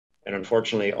And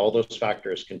unfortunately, all those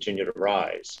factors continue to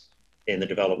rise in the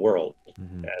developed world.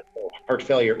 So heart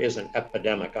failure is an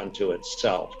epidemic unto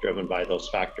itself, driven by those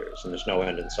factors, and there's no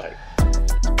end in sight.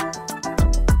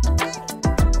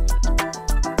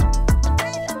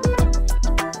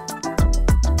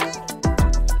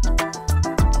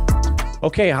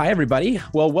 Okay, hi everybody.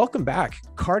 Well, welcome back.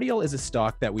 Cardiol is a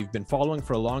stock that we've been following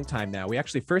for a long time now. We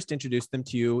actually first introduced them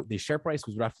to you. The share price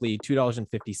was roughly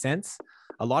 $2.50.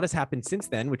 A lot has happened since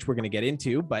then, which we're going to get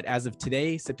into. But as of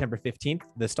today, September 15th,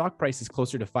 the stock price is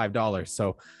closer to $5.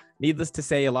 So needless to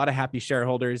say, a lot of happy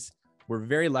shareholders. We're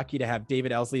very lucky to have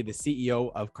David Elsley, the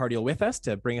CEO of Cardiol, with us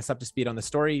to bring us up to speed on the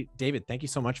story. David, thank you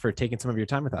so much for taking some of your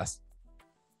time with us.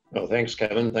 Oh, thanks,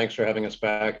 Kevin. Thanks for having us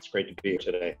back. It's great to be here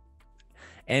today.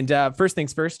 And first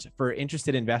things first, for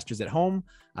interested investors at home,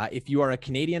 if you are a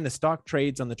Canadian, the stock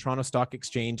trades on the Toronto Stock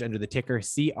Exchange under the ticker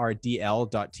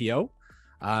CRDL.TO.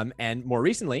 And more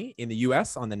recently in the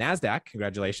US on the Nasdaq,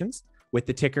 congratulations, with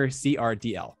the ticker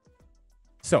CRDL.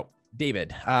 So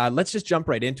David, let's just jump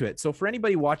right into it. So for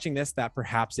anybody watching this that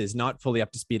perhaps is not fully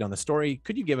up to speed on the story,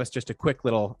 could you give us just a quick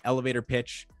little elevator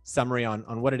pitch summary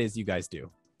on what it is you guys do?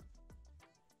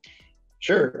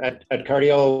 Sure. At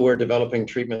Cardiol, we're developing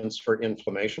treatments for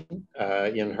inflammation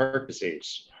in heart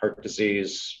disease. Heart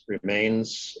disease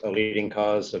remains a leading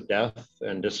cause of death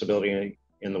and disability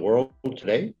in the world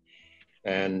today.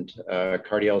 And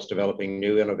Cardiol is developing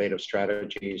new innovative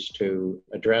strategies to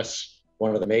address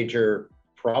one of the major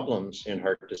problems in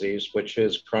heart disease, which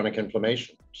is chronic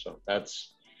inflammation. So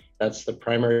that's the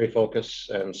primary focus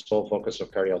and sole focus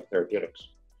of Cardiol Therapeutics.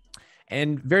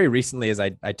 And very recently, as I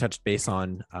touched base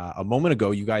on a moment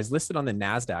ago, you guys listed on the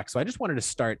Nasdaq. So I just wanted to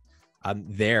start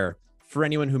there. For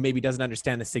anyone who maybe doesn't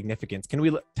understand the significance, can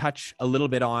we touch a little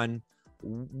bit on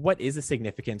what is the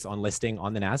significance on listing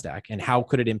on the Nasdaq and how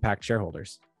could it impact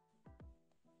shareholders?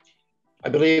 I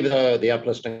believe the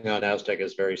uplisting on Nasdaq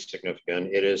is very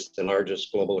significant. It is the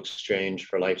largest global exchange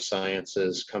for life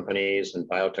sciences companies and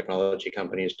biotechnology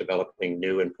companies developing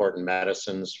new important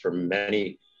medicines for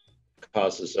many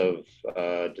causes of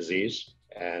disease.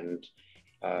 And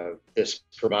this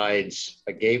provides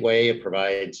a gateway, it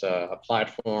provides a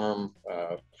platform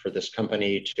for this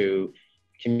company to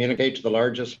communicate to the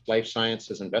largest life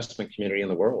sciences investment community in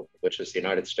the world, which is the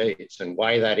United States. And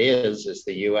why that is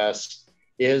the US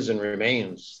is and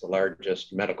remains the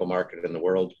largest medical market in the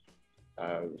world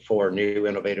for new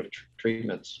innovative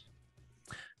treatments.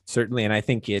 Certainly. And I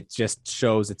think it just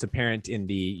shows, it's apparent in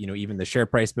the, even the share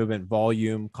price movement,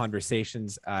 volume,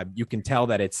 conversations, you can tell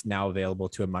that it's now available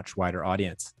to a much wider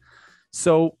audience.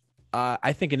 So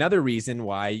I think another reason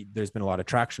why there's been a lot of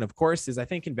traction, of course, is I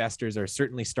think investors are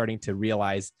certainly starting to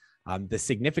realize the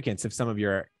significance of some of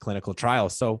your clinical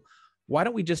trials. So why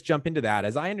don't we just jump into that?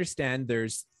 As I understand,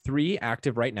 there's 3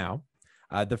 active right now.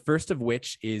 The first of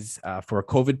which is for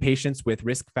COVID patients with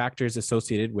risk factors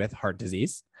associated with heart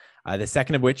disease. The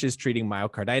second of which is treating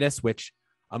myocarditis, which,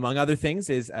 among other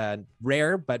things, is a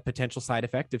rare but potential side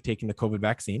effect of taking the COVID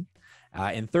vaccine.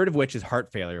 And third of which is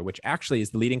heart failure, which actually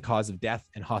is the leading cause of death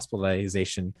and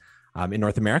hospitalization in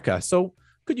North America. So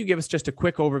could you give us just a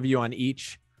quick overview on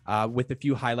each with a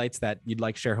few highlights that you'd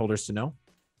like shareholders to know?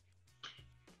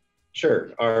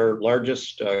 Sure. Our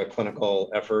largest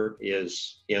clinical effort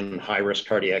is in high-risk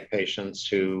cardiac patients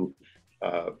who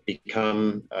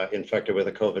become infected with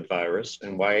a COVID virus.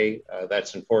 And why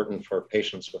that's important for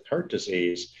patients with heart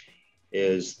disease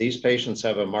is these patients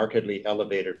have a markedly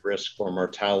elevated risk for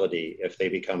mortality if they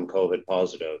become COVID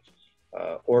positive,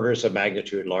 orders of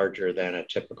magnitude larger than a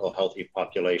typical healthy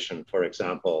population, for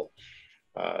example.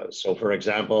 So for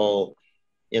example,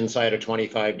 inside of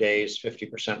 25 days,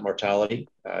 50% mortality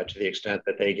to the extent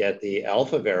that they get the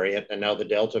Alpha variant. And now the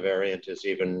Delta variant is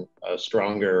even a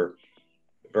stronger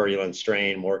virulent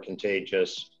strain, more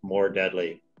contagious, more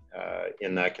deadly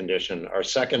in that condition. Our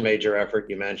second major effort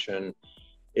you mentioned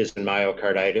is in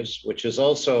myocarditis, which is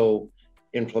also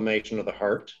inflammation of the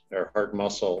heart or heart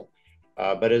muscle.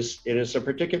 But it is a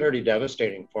particularly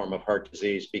devastating form of heart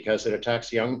disease because it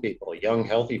attacks young people, young,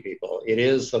 healthy people. It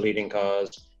is the leading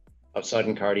cause of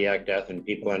sudden cardiac death in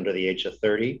people under the age of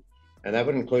 30. And that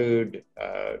would include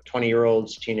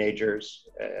 20-year-olds, teenagers,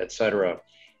 et cetera.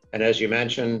 And as you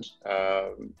mentioned,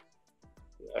 a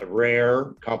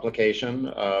rare complication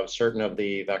of certain of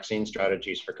the vaccine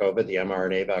strategies for COVID, the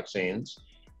mRNA vaccines,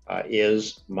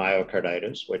 is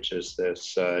myocarditis, which is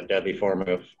this deadly form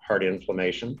of heart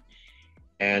inflammation.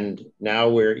 And now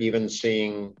we're even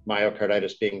seeing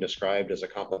myocarditis being described as a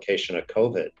complication of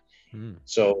COVID.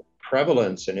 So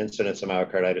prevalence and incidence of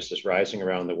myocarditis is rising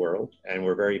around the world. And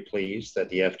we're very pleased that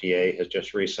the FDA has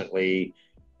just recently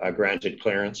granted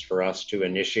clearance for us to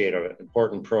initiate an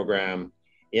important program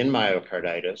in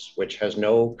myocarditis, which has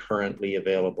no currently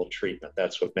available treatment.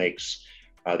 That's what makes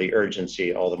the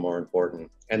urgency all the more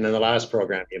important. And then the last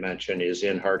program you mentioned is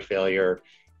in heart failure.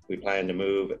 We plan to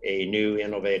move a new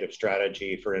innovative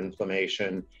strategy for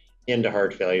inflammation into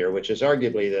heart failure, which is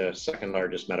arguably the second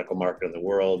largest medical market in the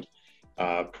world,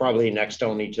 probably next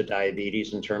only to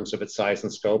diabetes in terms of its size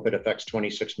and scope. It affects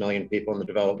 26 million people in the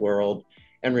developed world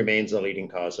and remains the leading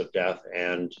cause of death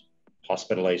and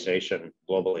hospitalization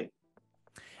globally.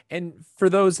 And for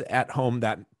those at home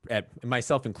that,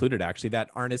 myself included actually, that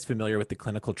aren't as familiar with the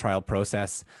clinical trial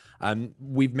process,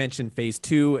 we've mentioned phase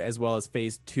 2 as well as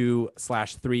phase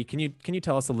 2/3. Can you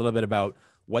tell us a little bit about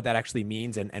what that actually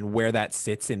means and where that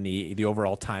sits in the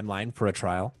overall timeline for a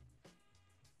trial?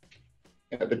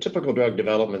 The typical drug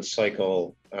development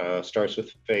cycle starts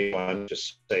with phase 1,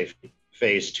 just safety.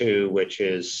 Phase 2, which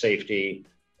is safety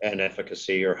and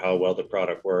efficacy, or how well the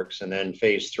product works. And then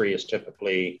phase 3 is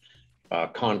typically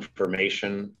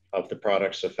confirmation of the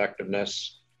product's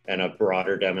effectiveness and a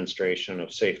broader demonstration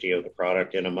of safety of the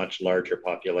product in a much larger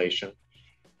population.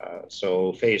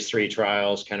 So phase 3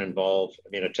 trials can involve,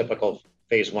 a typical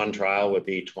phase 1 trial would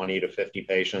be 20 to 50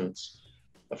 patients.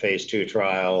 A phase 2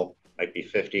 trial might be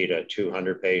 50 to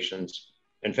 200 patients.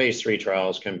 And phase 3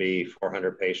 trials can be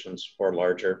 400 patients or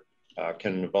larger,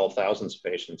 can involve thousands of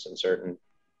patients in certain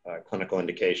clinical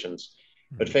indications.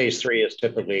 But phase 3 is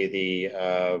typically the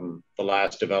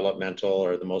last developmental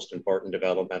or the most important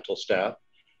developmental step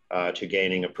to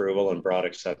gaining approval and broad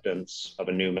acceptance of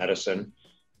a new medicine.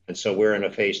 And so we're in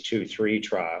a phase 2/3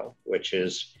 trial, which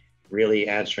is really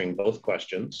answering both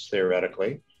questions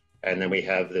theoretically. And then we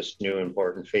have this new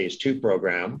important phase 2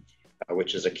 program,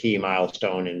 which is a key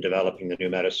milestone in developing the new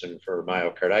medicine for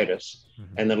myocarditis.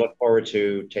 And then look forward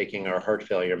to taking our heart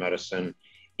failure medicine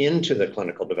into the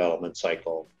clinical development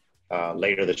cycle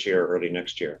later this year, early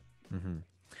next year.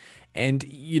 And,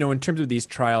 in terms of these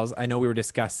trials, I know we were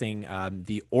discussing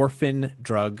the Orphan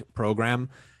drug program,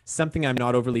 something I'm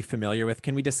not overly familiar with.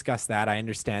 Can we discuss that? I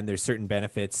understand there's certain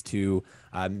benefits to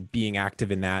being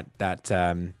active in that.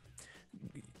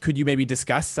 Could you maybe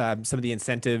discuss some of the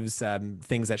incentives,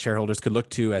 things that shareholders could look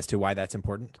to as to why that's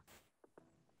important?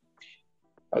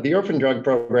 The Orphan drug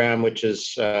program, which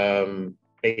is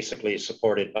basically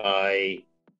supported by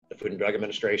the Food and Drug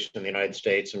Administration in the United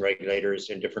States and regulators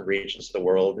in different regions of the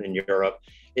world, in Europe.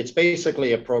 It's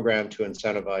basically a program to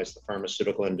incentivize the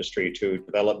pharmaceutical industry to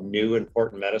develop new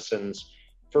important medicines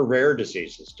for rare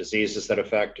diseases that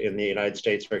affect, in the United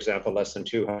States, for example, less than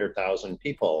 200,000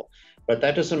 people. But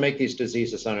that doesn't make these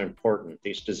diseases unimportant.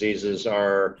 These diseases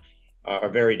are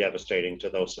very devastating to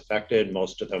those affected.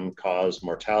 Most of them cause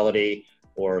mortality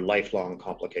or lifelong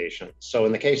complications. So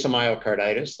in the case of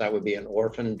myocarditis, that would be an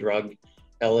orphan drug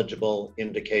eligible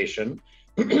indication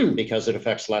because it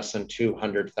affects less than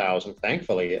 200,000.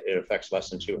 Thankfully, it affects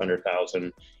less than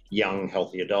 200,000 young,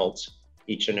 healthy adults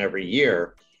each and every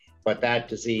year. But that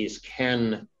disease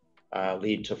can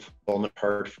lead to fulminant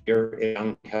heart failure in a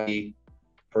young, healthy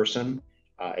person.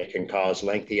 It can cause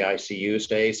lengthy ICU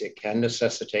stays. It can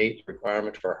necessitate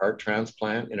requirement for a heart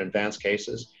transplant in advanced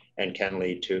cases and can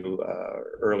lead to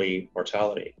early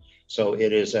mortality. So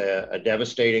it is a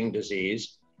devastating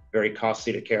disease, very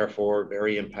costly to care for,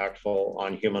 very impactful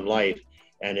on human life.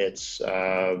 And it's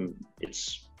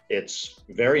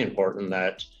very important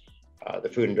that the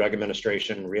Food and Drug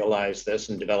Administration realize this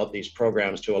and develop these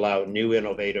programs to allow new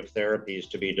innovative therapies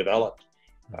to be developed.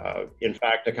 In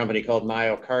fact, a company called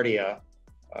Myocardia,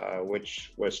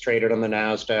 which was traded on the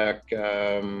Nasdaq,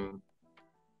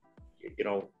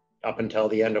 up until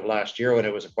the end of last year when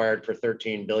it was acquired for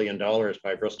 $13 billion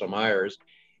by Bristol Myers,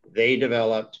 they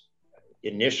developed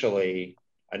initially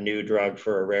a new drug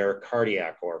for a rare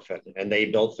cardiac orphan, and they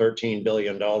built $13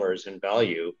 billion in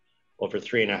value over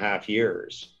 3.5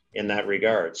 years in that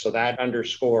regard. So that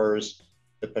underscores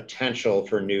the potential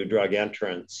for new drug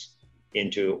entrants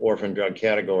into orphan drug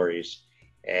categories.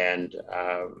 And,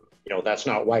 that's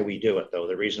not why we do it, though.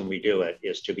 The reason we do it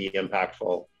is to be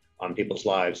impactful on people's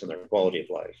lives and their quality of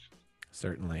life.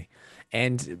 Certainly.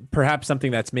 And perhaps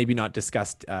something that's maybe not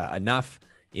discussed enough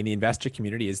in the investor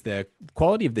community is the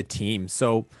quality of the team.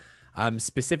 So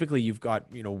specifically, you've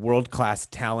got, world-class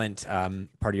talent,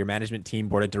 part of your management team,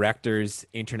 board of directors,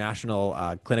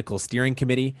 international clinical steering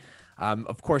committee.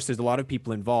 Of course, there's a lot of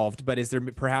people involved, but is there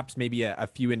perhaps maybe a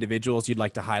few individuals you'd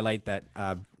like to highlight that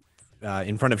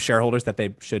in front of shareholders that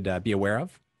they should be aware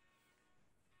of?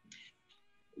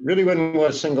 Really wouldn't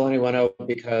want to single anyone out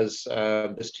because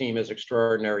this team is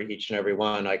extraordinary, each and every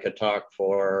one. I could talk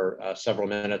for several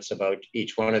minutes about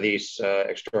each one of these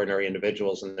extraordinary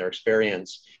individuals and their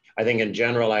experience. I think in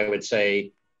general, I would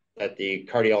say that the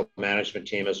Cardiol management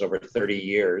team has over 30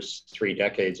 years, 3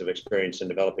 decades of experience in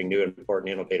developing new,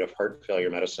 important, innovative heart failure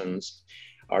medicines.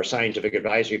 Our scientific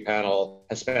advisory panel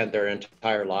has spent their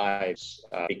entire lives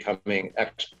becoming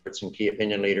experts and key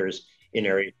opinion leaders in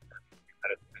areas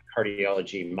of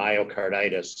cardiology,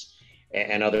 myocarditis,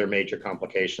 and other major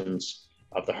complications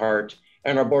of the heart.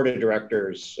 And our board of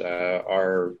directors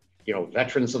are,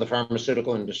 veterans of the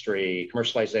pharmaceutical industry,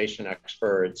 commercialization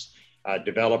experts,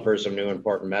 developers of new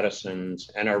important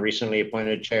medicines, and our recently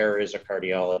appointed chair is a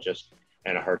cardiologist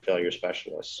and a heart failure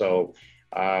specialist. So,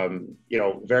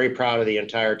 very proud of the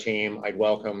entire team. I'd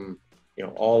welcome,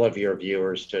 all of your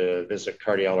viewers to visit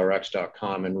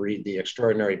cardiolrx.com and read the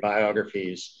extraordinary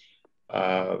biographies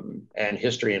and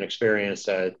history and experience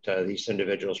that these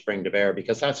individuals bring to bear,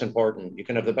 because that's important. You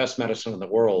can have the best medicine in the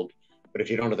world, but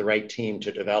if you don't have the right team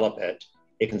to develop it,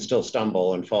 it can still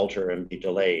stumble and falter and be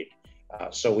delayed.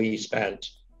 So we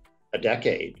spent a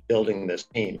decade building this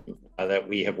team that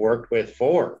we have worked with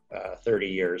for 30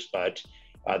 years, but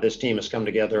this team has come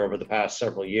together over the past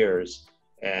several years,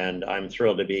 and I'm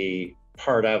thrilled to be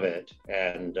part of it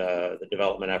and the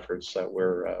development efforts that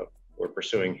we're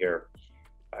pursuing here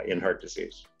in heart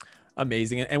disease.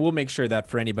 Amazing. And we'll make sure that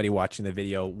for anybody watching the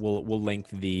video, we'll link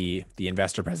the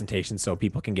investor presentation so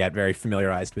people can get very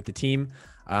familiarized with the team.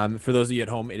 For those of you at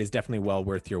home, it is definitely well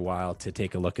worth your while to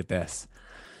take a look at this.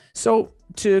 So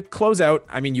to close out,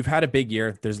 I mean, you've had a big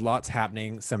year. There's lots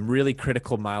happening. Some really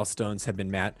critical milestones have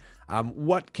been met.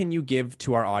 What can you give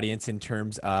to our audience in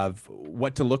terms of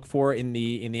what to look for in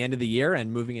the end of the year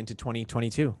and moving into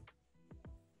 2022?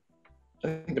 I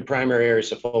think the primary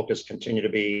areas of focus continue to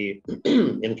be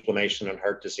inflammation and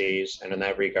heart disease. And in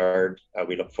that regard,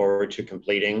 we look forward to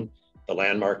completing the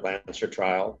landmark Lancer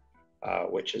trial,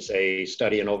 which is a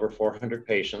study in over 400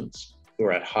 patients who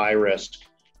are at high risk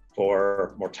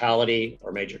for mortality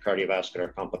or major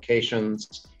cardiovascular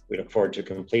complications. We look forward to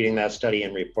completing that study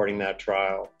and reporting that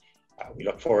trial. We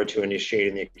look forward to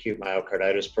initiating the acute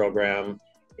myocarditis program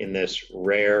in this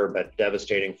rare but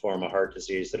devastating form of heart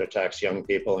disease that attacks young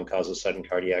people and causes sudden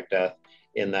cardiac death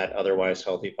in that otherwise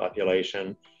healthy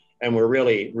population. And we're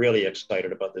really, really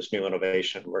excited about this new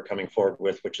innovation we're coming forward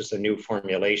with, which is a new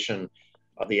formulation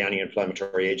of the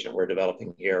anti-inflammatory agent we're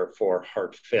developing here for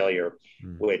heart failure,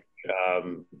 which,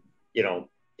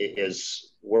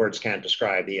 is words can't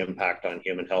describe the impact on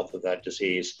human health of that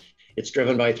disease. It's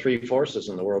driven by 3 forces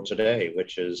in the world today,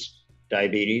 which is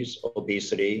diabetes,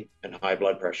 obesity, and high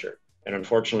blood pressure. And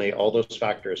unfortunately, all those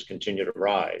factors continue to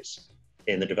rise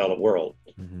in the developed world.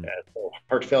 And so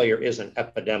heart failure is an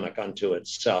epidemic unto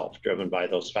itself, driven by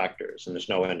those factors, and there's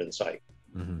no end in sight.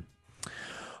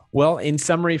 Well, in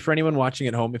summary, for anyone watching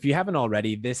at home, if you haven't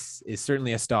already, this is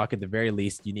certainly a stock at the very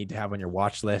least you need to have on your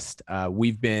watch list.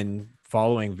 We've been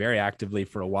following very actively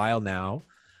for a while now.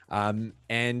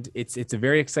 And it's a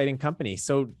very exciting company.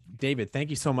 So David, thank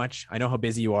you so much. I know how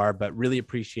busy you are, but really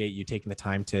appreciate you taking the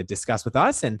time to discuss with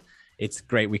us. And it's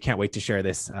great. We can't wait to share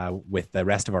this with the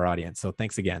rest of our audience. So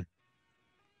thanks again.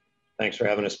 Thanks for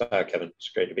having us back, Kevin. It's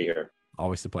great to be here.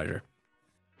 Always a pleasure.